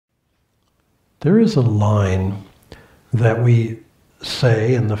There is a line that we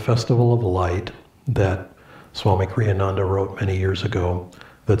say in the Festival of Light that Swami Kriyananda wrote many years ago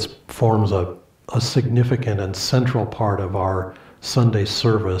that forms a significant and central part of our Sunday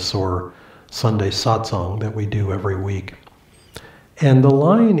service or Sunday satsang that we do every week. And the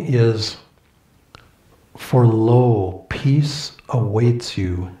line is, "For lo, peace awaits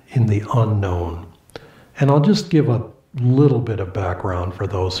you in the unknown." And I'll just give a little bit of background for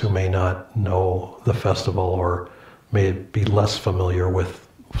those who may not know the festival or may be less familiar with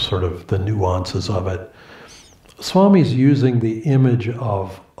sort of the nuances of it. Swami's using the image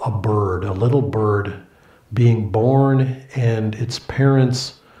of a bird, a little bird being born, and its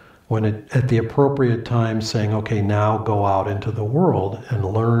parents, at the appropriate time, saying, okay, now go out into the world and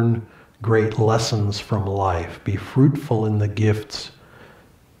learn great lessons from life. Be fruitful in the gifts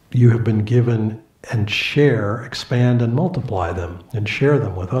you have been given and share, expand and multiply them and share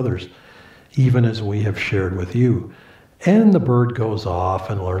them with others, even as we have shared with you. And the bird goes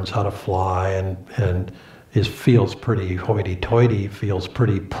off and learns how to fly and feels pretty hoity-toity, feels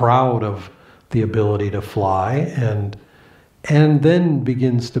pretty proud of the ability to fly, and then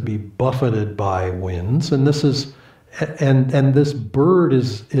begins to be buffeted by winds. And this is, and this bird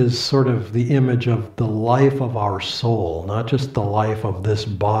is sort of the image of the life of our soul, not just the life of this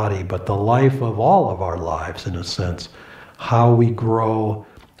body, but the life of all of our lives, in a sense. How we grow,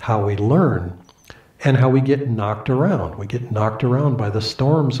 how we learn, and how we get knocked around. We get knocked around by the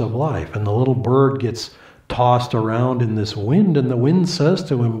storms of life, and the little bird gets tossed around in this wind, and the wind says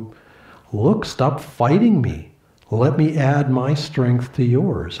to him, look, stop fighting me. Let me add my strength to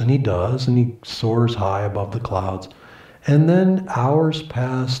yours. And he does, and he soars high above the clouds. And then hours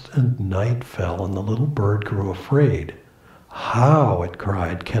passed and night fell, and the little bird grew afraid. How, it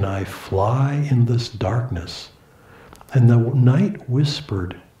cried, can I fly in this darkness? And the night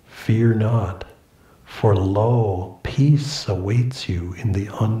whispered, fear not. For lo, peace awaits you in the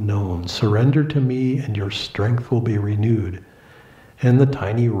unknown. Surrender to me and your strength will be renewed. And the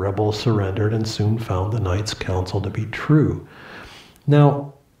tiny rebel surrendered and soon found the night's counsel to be true.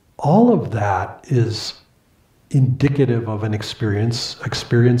 Now, all of that is indicative of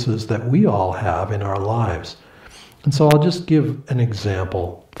experiences that we all have in our lives. And so I'll just give an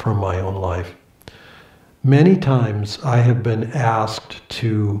example from my own life. Many times I have been asked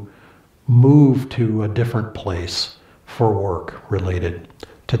to move to a different place for work related,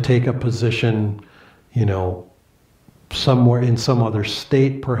 to take a position, somewhere in some other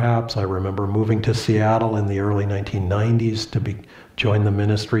state perhaps. I remember moving to Seattle in the early 1990s to join the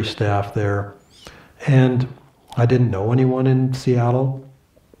ministry staff there. And I didn't know anyone in Seattle.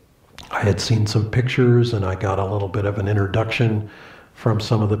 I had seen some pictures and I got a little bit of an introduction from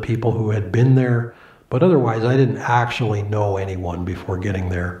some of the people who had been there, but otherwise I didn't actually know anyone before getting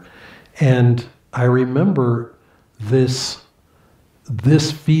there. And I remember this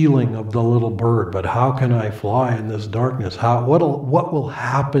feeling of the little bird, but how can I fly in this darkness? What will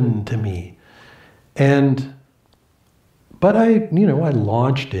happen to me? But I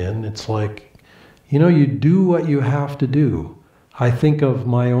launched in. It's like, you do what you have to do. I think of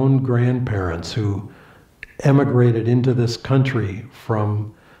my own grandparents who emigrated into this country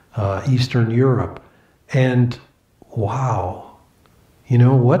from Eastern Europe, and wow,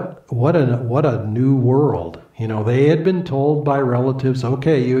 what a new world. They had been told by relatives,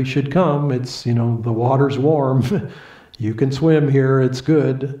 okay, you should come. It's, the water's warm. You can swim here. It's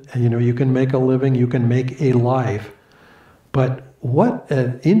good. You can make a living. You can make a life. But what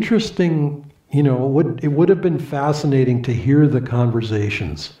an interesting, it would have been fascinating to hear the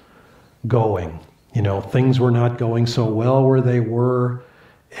conversations going. Things were not going so well where they were.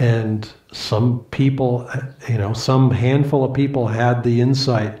 And some people, some handful of people had the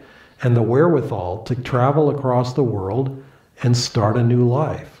insight and the wherewithal to travel across the world and start a new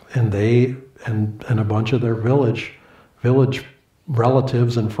life. And they and a bunch of their village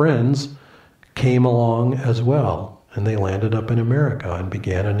relatives and friends came along as well. And they landed up in America and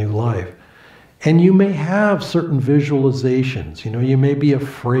began a new life. And you may have certain visualizations. You may be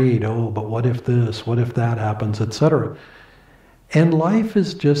afraid, but what if this, what if that happens, etc. And life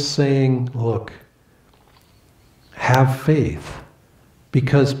is just saying, look, have faith.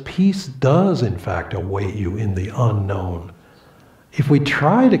 Because peace does, in fact, await you in the unknown. If we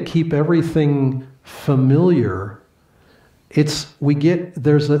try to keep everything familiar, it's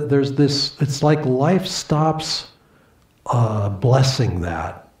like life stops blessing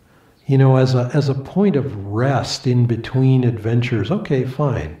that. As a point of rest in between adventures. Okay,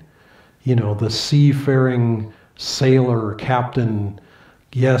 fine. The seafaring sailor captain,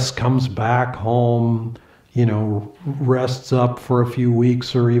 yes, comes back home, rests up for a few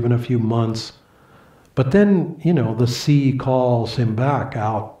weeks or even a few months, But then, the sea calls him back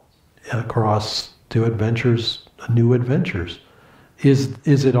out across to adventures, new adventures.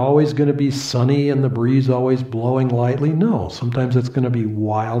 Is it always going to be sunny and the breeze always blowing lightly? No. Sometimes it's going to be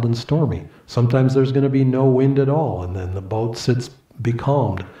wild and stormy. Sometimes there's going to be no wind at all, and then the boat sits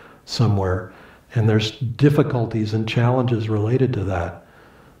becalmed somewhere, and there's difficulties and challenges related to that.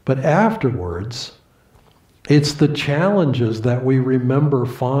 But afterwards, it's the challenges that we remember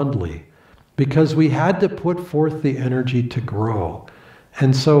fondly, because we had to put forth the energy to grow.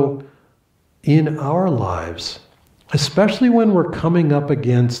 And so in our lives, especially when we're coming up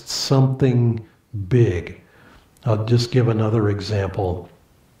against something big, I'll just give another example.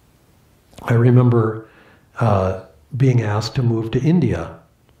 I remember being asked to move to India.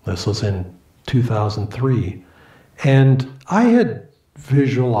 This was in 2003. And I had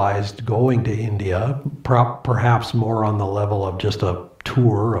visualized going to India, perhaps more on the level of just a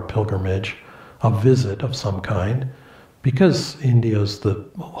tour, a pilgrimage, a visit of some kind, because India is the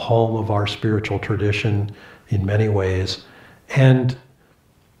home of our spiritual tradition in many ways. And,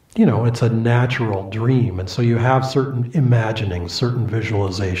 it's a natural dream. And so you have certain imaginings, certain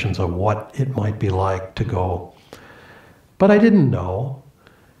visualizations of what it might be like to go. But I didn't know.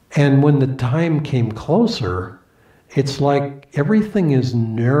 And when the time came closer, it's like everything is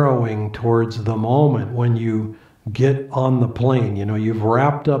narrowing towards the moment when you get on the plane. You've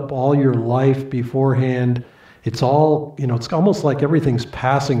wrapped up all your life beforehand. It's all, it's almost like everything's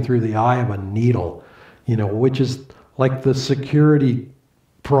passing through the eye of a needle, which is like the security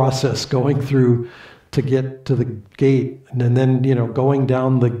process going through to get to the gate, and then, going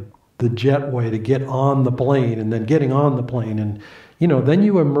down the jetway to get on the plane, and then getting on the plane, and, then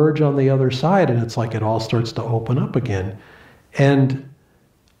you emerge on the other side, and it's like it all starts to open up again. And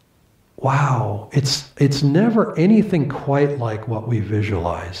wow, it's never anything quite like what we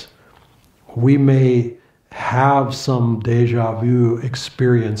visualize. We may have some deja vu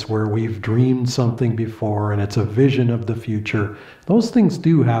experience where we've dreamed something before and it's a vision of the future. Those things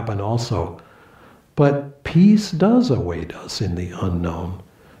do happen also. But peace does await us in the unknown,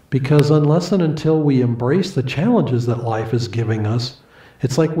 because unless and until we embrace the challenges that life is giving us,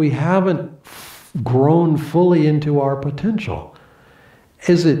 it's like we haven't grown fully into our potential.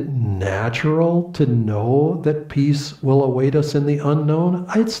 Is it natural to know that peace will await us in the unknown?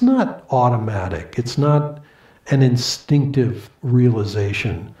 It's not automatic. It's not an instinctive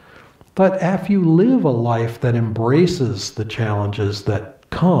realization. But if you live a life that embraces the challenges that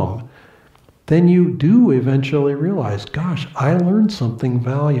come, then you do eventually realize, gosh, I learned something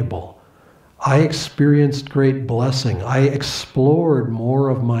valuable. I experienced great blessing. I explored more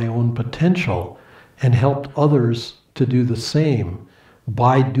of my own potential and helped others to do the same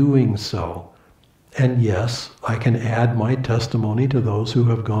by doing so. And yes, I can add my testimony to those who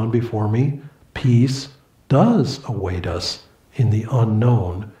have gone before me. Peace does await us in the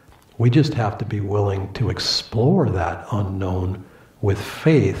unknown. We just have to be willing to explore that unknown with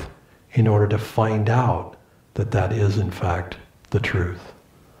faith in order to find out that that is in fact the truth.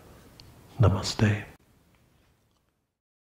 Namaste.